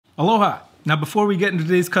Aloha! Now before we get into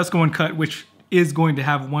today's Kusko Uncut, which is going to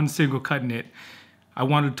have one single cut in it, I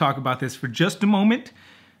wanted to talk about this for just a moment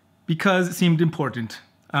because it seemed important.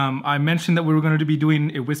 I mentioned that we were going to be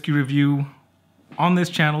doing a whiskey review on this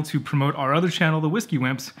channel to promote our other channel, the Whiskey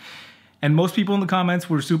Wimps, and most people in the comments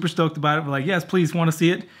were super stoked about it. Were like, yes, please, want to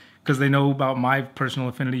see it, because they know about my personal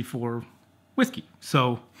affinity for whiskey.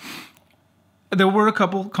 So there were a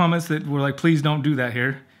couple comments that were like, please don't do that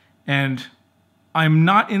here. And I'm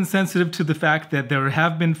not insensitive to the fact that there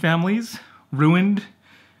have been families ruined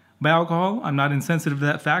by alcohol. I'm not insensitive to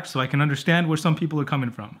that fact, so I can understand where some people are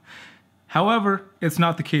coming from. However, it's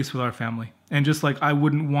not the case with our family. And just like I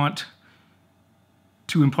wouldn't want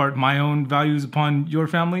to impart my own values upon your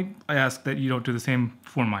family, I ask that you don't do the same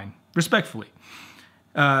for mine, respectfully.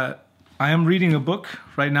 I am reading a book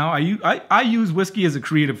right now. I use whiskey as a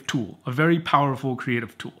creative tool, a very powerful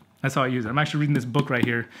creative tool. That's how I use it. I'm actually reading this book right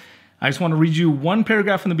here. I just want to read you one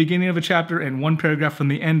paragraph from the beginning of a chapter and one paragraph from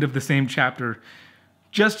the end of the same chapter,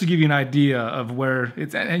 just to give you an idea of where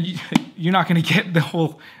it's at. And you're not going to get the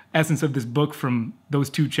whole essence of this book from those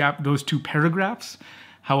two paragraphs.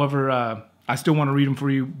 However, I still want to read them for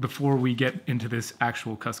you before we get into this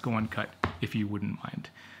actual Kusko Uncut, if you wouldn't mind.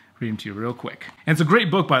 Read them to you real quick. And it's a great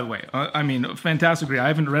book, by the way. I mean, fantastic read. I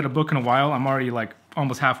haven't read a book in a while. I'm already like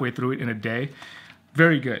almost halfway through it in a day.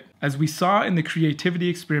 Very good. As we saw in the creativity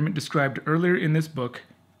experiment described earlier in this book,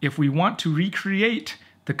 if we want to recreate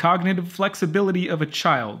the cognitive flexibility of a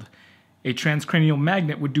child, a transcranial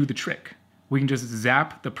magnet would do the trick. We can just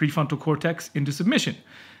zap the prefrontal cortex into submission.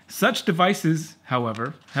 Such devices,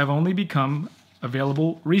 however, have only become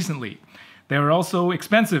available recently. They are also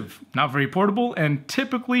expensive, not very portable, and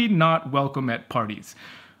typically not welcome at parties.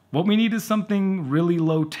 What we need is something really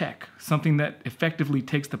low tech, something that effectively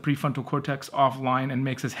takes the prefrontal cortex offline and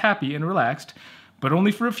makes us happy and relaxed, but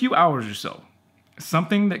only for a few hours or so.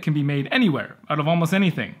 Something that can be made anywhere, out of almost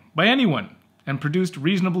anything, by anyone, and produced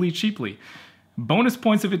reasonably cheaply. Bonus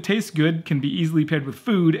points if it tastes good, can be easily paired with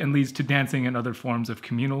food, and leads to dancing and other forms of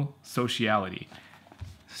communal sociality.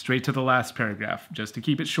 Straight to the last paragraph, just to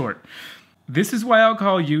keep it short. This is why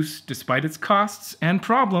alcohol use, despite its costs and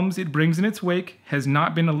problems it brings in its wake, has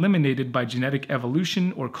not been eliminated by genetic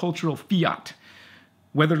evolution or cultural fiat.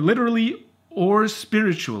 Whether literally or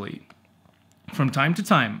spiritually, from time to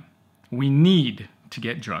time, we need to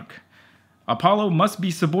get drunk. Apollo must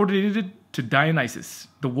be subordinated to Dionysus.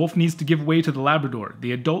 The wolf needs to give way to the Labrador.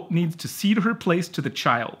 The adult needs to cede her place to the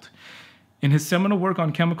child. In his seminal work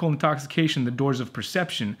on chemical intoxication, The Doors of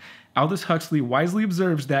Perception, Aldous Huxley wisely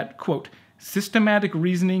observes that, quote, systematic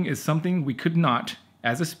reasoning is something we could not,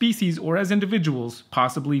 as a species or as individuals,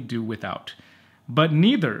 possibly do without. But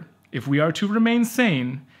neither, if we are to remain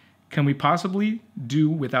sane, can we possibly do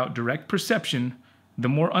without direct perception, the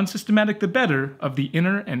more unsystematic the better, of the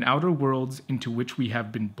inner and outer worlds into which we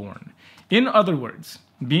have been born. In other words,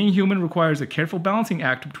 being human requires a careful balancing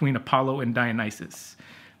act between Apollo and Dionysus.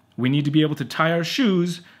 We need to be able to tie our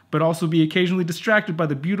shoes, but also be occasionally distracted by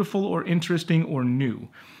the beautiful or interesting or new.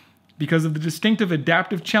 Because of the distinctive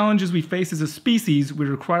adaptive challenges we face as a species, we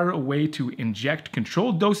require a way to inject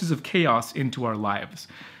controlled doses of chaos into our lives.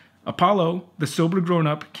 Apollo, the sober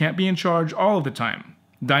grown-up, can't be in charge all of the time.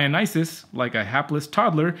 Dionysus, like a hapless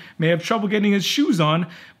toddler, may have trouble getting his shoes on,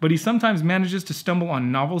 but he sometimes manages to stumble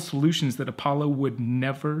on novel solutions that Apollo would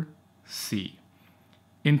never see.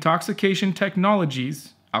 Intoxication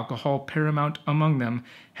technologies, alcohol paramount among them,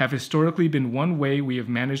 have historically been one way we have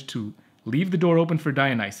managed to leave the door open for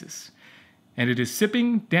Dionysus. And it is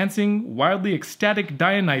sipping, dancing, wildly ecstatic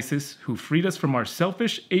Dionysus who freed us from our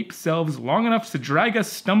selfish ape selves long enough to drag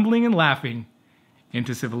us stumbling and laughing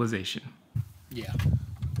into civilization. Yeah.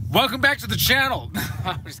 Welcome back to the channel.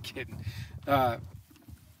 I'm just kidding.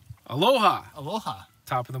 Aloha. Aloha.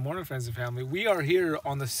 Top of the morning, friends and family. We are here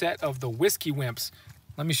on the set of the Whiskey Wimps.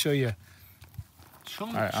 Let me show you. Show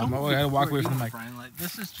me, all right, I'm going to walk away from the mic. Brian, like,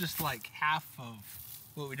 this is just like half of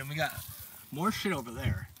what we done. We got more shit over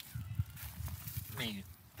there. I mean,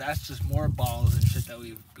 that's just more bottles and shit that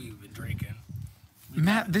we've been drinking.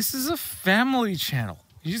 Matt, this is a family channel.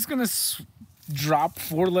 You're just going to drop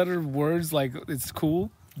four-letter words like it's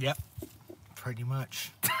cool? Yep, pretty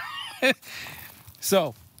much.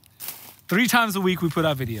 So, 3 times a week we put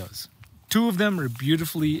out videos. 2 of them are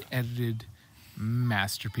beautifully edited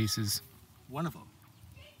masterpieces. One of them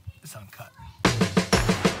is uncut.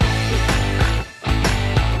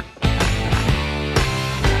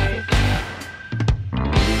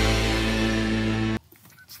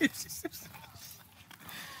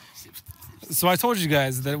 So I told you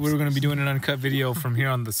guys that we were going to be doing an uncut video from here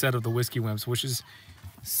on the set of the Whiskey Wimps, which is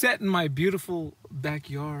set in my beautiful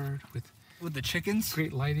backyard with with the chickens.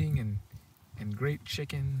 Great lighting and great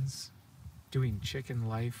chickens doing chicken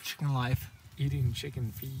life. Chicken life. Eating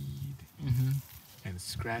chicken feed. And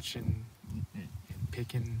scratching and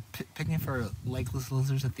picking. Picking for legless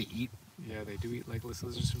lizards that they eat. Yeah, they do eat legless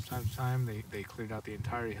lizards from time to time. They cleared out the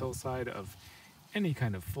entire hillside of any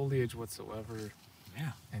kind of foliage whatsoever.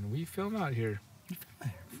 Yeah. And we film out here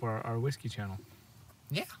for our whiskey channel.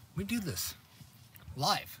 Yeah, we do this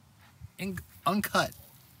live, uncut.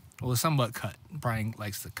 Well, somewhat cut. Brian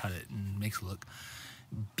likes to cut it and makes it look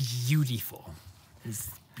beautiful.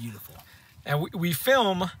 It's beautiful. And we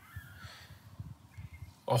film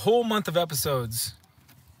a whole month of episodes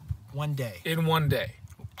One day. in one day.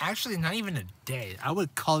 Actually, not even a day. I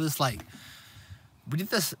would call this like, we did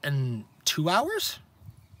this in 2 hours?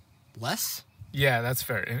 Less? Yeah, that's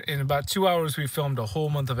fair. In about 2 hours, we filmed a whole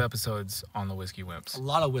month of episodes on the Whiskey A Wimps.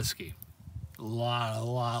 lot of whiskey. A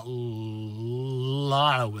lot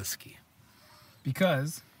of whiskey.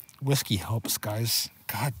 Because Whiskey helps, guys.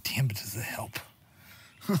 God damn it, does it help.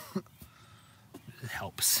 It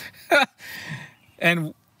helps.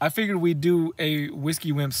 And I figured we'd do a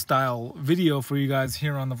Whiskey Wimp style video for you guys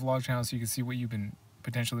here on the vlog channel so you can see what you've been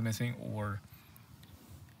potentially missing or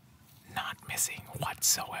not missing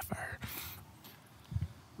whatsoever.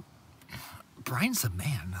 Brian's the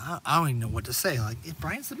man. I don't even know what to say. Like,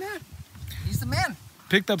 Brian's the man. He's the man.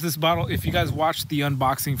 Picked up this bottle. If you guys watched the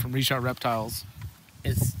unboxing from Reach Out Reptiles,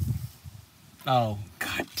 It's... Oh,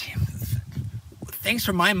 god damn it. Thanks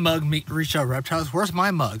for my mug, Reach Out Reptiles. Where's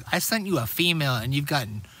my mug? I sent you a female and you've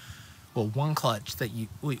gotten, well, one clutch that you...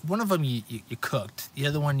 Wait, one of them you cooked. The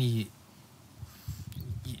other one you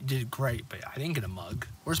did great, but I didn't get a mug.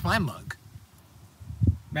 Where's my mug?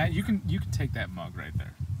 Matt, you can take that mug right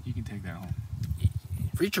there. You can take that home.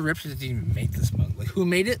 Reach Out Reptiles didn't even make this mug. Like, who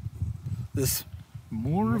made it? This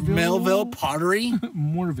Melville pottery?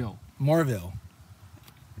 Morville.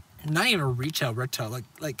 Not even a Reach Out Reptile.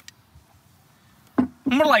 Like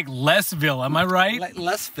More like Lessville, am I right? Like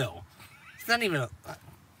Lessville. It's not even a...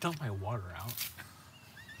 Dump my water out.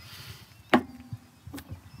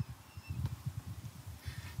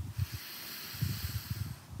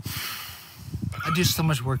 I do so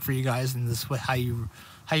much work for you guys, and this is how you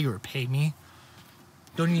repay me.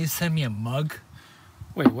 Don't you send me a mug?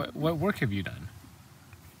 Wait, what work have you done?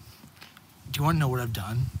 Do you want to know what I've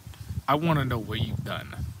done? I want to know what you've done.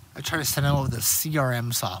 I try to send out with the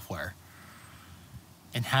CRM software.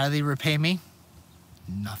 And how do they repay me?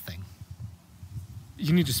 Nothing.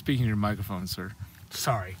 You need to speak in your microphone, sir.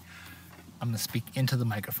 Sorry. I'm going to speak into the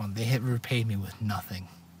microphone. They have repaid me with nothing.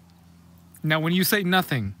 Now, when you say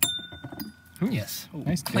nothing... Ooh, Yes.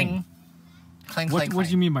 nice Cling. tune. Clang, What clang, do clang.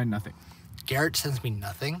 you mean by nothing? Garrett sends me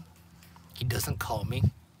nothing. He doesn't call me.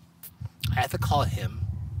 I have to call him.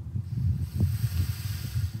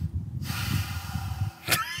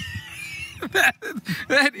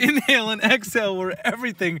 That inhale and exhale were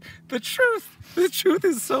everything. The truth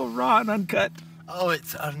is so raw and uncut. Oh,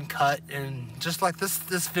 it's uncut, and just like this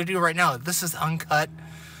video right now, this is uncut.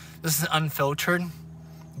 This is unfiltered.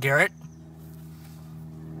 Garrett,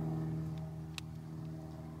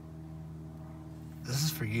 this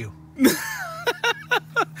is for you.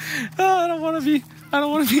 Oh, I don't want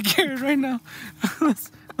to be Garrett right now.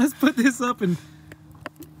 let's put this up and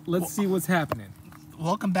let's see what's happening.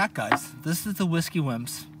 Welcome back, guys. This is the Whiskey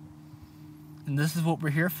Wimps, and this is what we're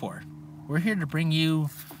here for. We're here to bring you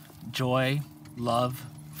joy, love,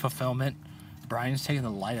 fulfillment. Brian's taking the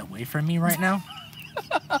light away from me right now.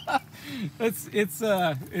 It's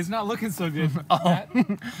not looking so good. Oh,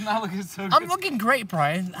 not looking so good. I'm looking great,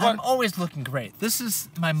 Brian. I'm always looking great. This is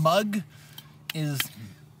my mug.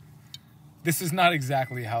 This is not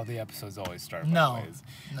exactly how the episodes always start. By No. the ways.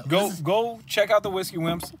 No, Go check out the Whiskey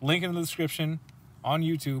Wimps. Link in the description on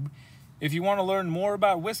YouTube. If you want to learn more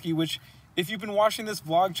about whiskey, which if you've been watching this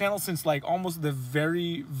vlog channel since like almost the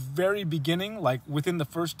very, very beginning, like within the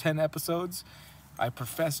first 10 episodes, I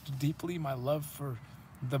professed deeply my love for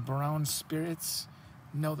the brown spirits.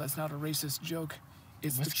 No, that's not a racist joke.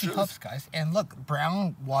 It's the whiskey truth. helps, guys. And look,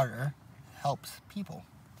 brown water helps people.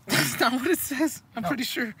 That's not what it says. I'm pretty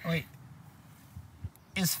sure. Wait.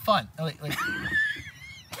 It's fun. Oh, wait.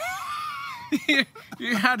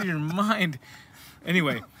 You're out of your mind.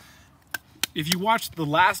 Anyway, if you watched the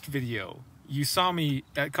last video, you saw me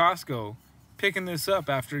at Costco picking this up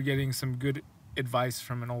after getting some good advice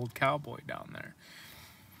from an old cowboy down there.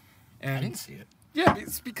 And I didn't see it. Yeah,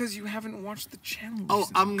 it's because you haven't watched the channel. Oh,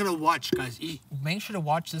 recently. I'm gonna watch, guys. Make sure to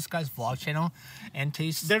watch this guy's vlog channel and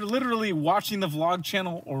taste. They're literally watching the vlog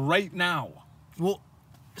channel right now. Well,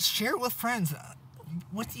 share it with friends.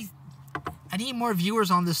 I need more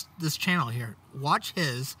viewers on this channel here. Watch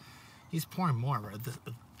his. He's pouring more. Bro.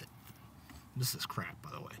 This is crap,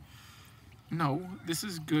 by the way. No, this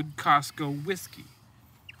is good Costco whiskey.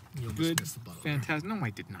 You almost Good, missed the bottle. fantastic. No, I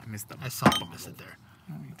did not miss the I saw you miss it there.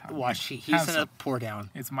 bottle. Watch, he's Have gonna some. pour down.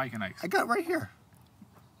 It's Mike and Ike's. I got it right here.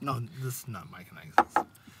 No, this is not Mike and Ike's.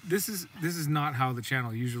 This is not how the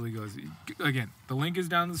channel usually goes. Again, the link is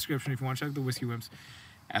down in the description if you want to check the Whiskey Wimps.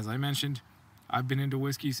 As I mentioned, I've been into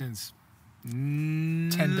whiskey since 10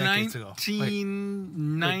 decades ago.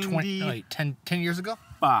 1990. Wait, 10 years ago?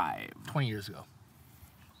 20 years ago.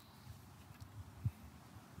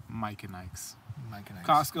 Mike and Ike's. Mike and Ike's.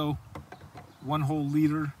 Costco, 1 whole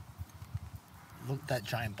liter. Look at that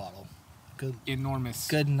giant bottle. Good. Enormous.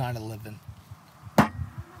 Good night of living.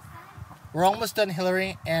 We're almost done,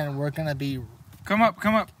 Hillary, and we're gonna be. Come up,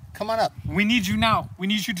 come up. Come on up. We need you now. We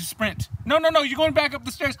need you to sprint. No, you're going back up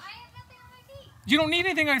the stairs. I have nothing on my feet. You don't need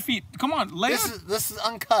anything on your feet. Come on, Leia. This is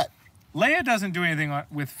uncut. Leia doesn't do anything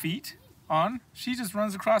with feet on. She just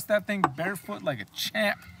runs across that thing barefoot like a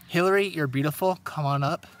champ. Hillary, you're beautiful. Come on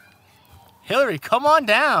up. Hillary, come on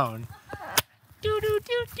down. Do do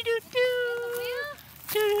do do do do.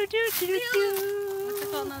 Do do do do do. What's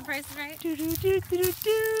it called? No, the Price is Right. Do do do do do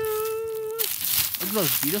do. Look at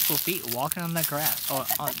those beautiful feet walking on that grass. Oh,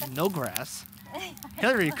 on no grass.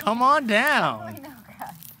 Hillary, come on down. No,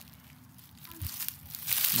 God.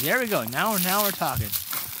 There we go. Now we're talking.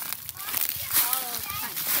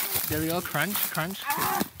 Oh, There we go. Crunch, crunch.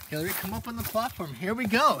 Hillary, come up on the platform. Here we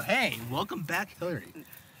go. Hey, welcome back, Hillary.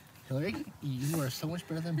 Hillary, you are so much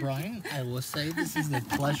better than Brian. I will say this is a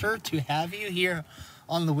pleasure to have you here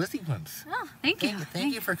on the Whiskey Wimps. oh, thank you.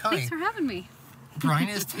 Thank you for coming. Thanks for having me. Brian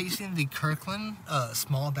is tasting the Kirkland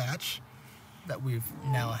small batch that we've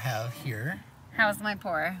now have here. How was my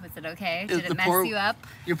pour? Was it okay? Did The it mess pour- you up?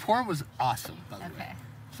 Your pour was awesome, by the way. Okay.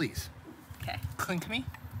 Please, Okay. clink me.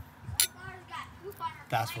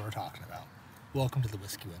 That's what we're talking about. Welcome to the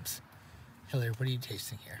Whiskey Wimps. Hillary, what are you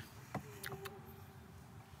tasting here?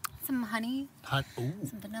 Some honey, Ooh,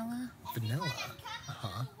 some vanilla, vanilla.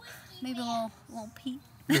 Uh-huh. maybe a little peat.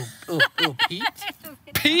 Little Pete?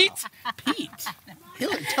 Pete? Pete?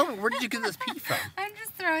 Hillary, tell me, where did you get this Pete from? I'm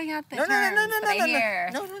just throwing out the No, terms that I hear.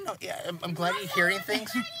 No. Yeah, I'm glad you're hearing things.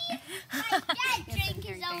 Yes, I'm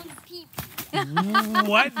hearing things.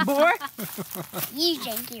 What, boy? You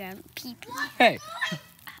drink your own pee-pee. Hey.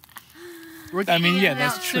 I mean, yeah, it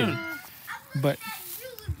that's out true. soon. But You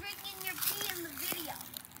were drinking your pee in the video.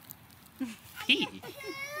 Pete?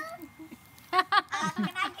 Can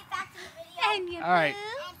I get back to the video? And you All right.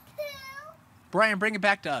 And poo. Brian, bring it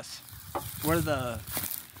back to us. What are the...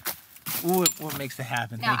 What makes it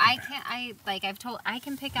happen? No, I can't. I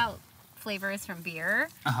can pick out flavors from beer.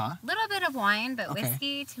 Uh-huh. Little bit of wine, but Okay.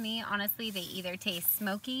 whiskey, to me, honestly, they either taste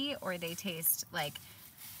smoky or they taste like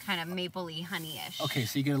kind of mapley, honey-ish. Okay,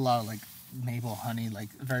 so you get a lot of, like, maple honey, like,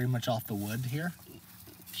 very much off the wood here?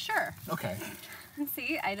 Sure. Okay.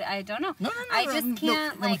 See, I don't know. No. I just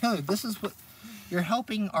can't, like... Hillary, this is what... You're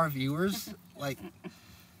helping our viewers, like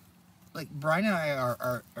Brian and I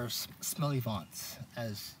are smelly vaunts,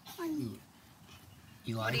 as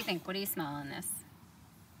you like. What do you think? What do you smell in this?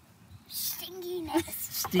 Stinginess.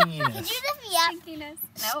 Stinginess. Did you lift me up? Stinginess.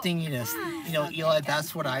 No. Stinginess. You know, Eli,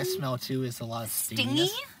 that's what I smell too, is a lot of Stingy?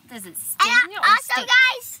 stinginess. Does it sting And or also, stink?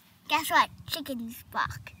 guys, guess what? Chickens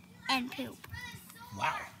walk and poop.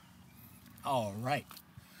 Wow. All right.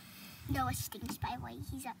 Noah stinks, by the way.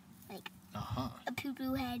 He's a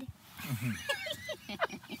poo-poo head.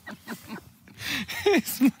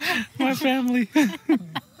 my family.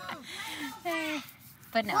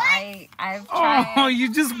 But no, I've tried... Oh,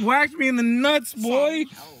 you just whacked me in the nuts, boy.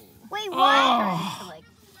 Wait, what? trying to like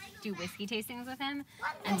do whiskey tastings with him,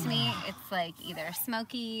 and to me it's like either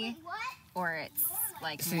smoky or it's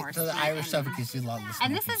like See, more the sweet Irish and- stuff gives you a lot of the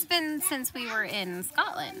and this smoky. has been since we were in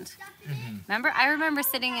Scotland. I remember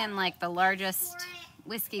sitting in like the largest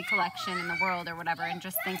whiskey collection in the world or whatever, and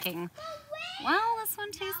just thinking, well, this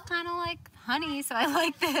one tastes kind of like honey, so I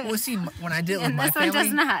like this. Well, see, when I did it with And my this one family,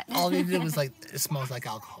 does not. all they did was like, it smells like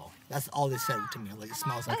alcohol. That's all they said to me. Like, it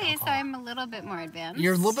smells like Okay, alcohol. so I'm a little bit more advanced.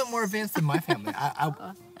 You're a little bit more advanced than my family.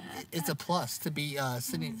 It's a plus to be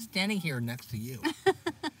standing here next to you.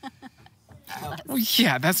 Well,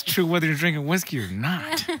 yeah, that's true whether you're drinking whiskey or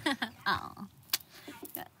not. Oh,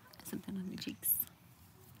 got something on the cheeks.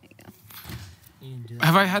 There you go. You can do that.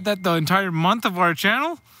 Have I had that the entire month of our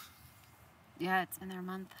channel? Yeah, it's been there a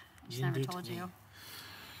month. I just You never did to told me.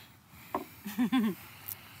 you.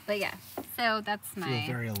 But yeah, so that's I feel my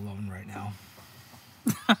very alone right now.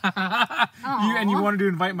 And you wanted to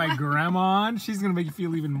invite my grandma on? She's gonna make you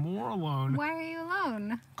feel even more alone. Why are you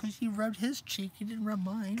alone? Because he rubbed his cheek, he didn't rub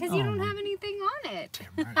mine. Because you don't have anything on it.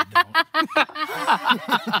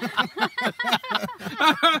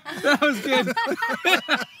 That was good.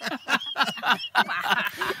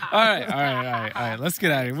 All right. Let's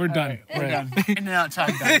get out of here. We're done. We're done. In and out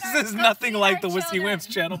time, guys. This is nothing like the Whiskey Wimps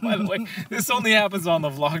channel, by the way. This only happens on the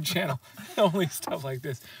vlog channel. Only stuff like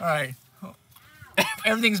this. All right.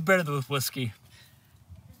 Everything's better with whiskey.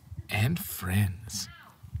 And friends.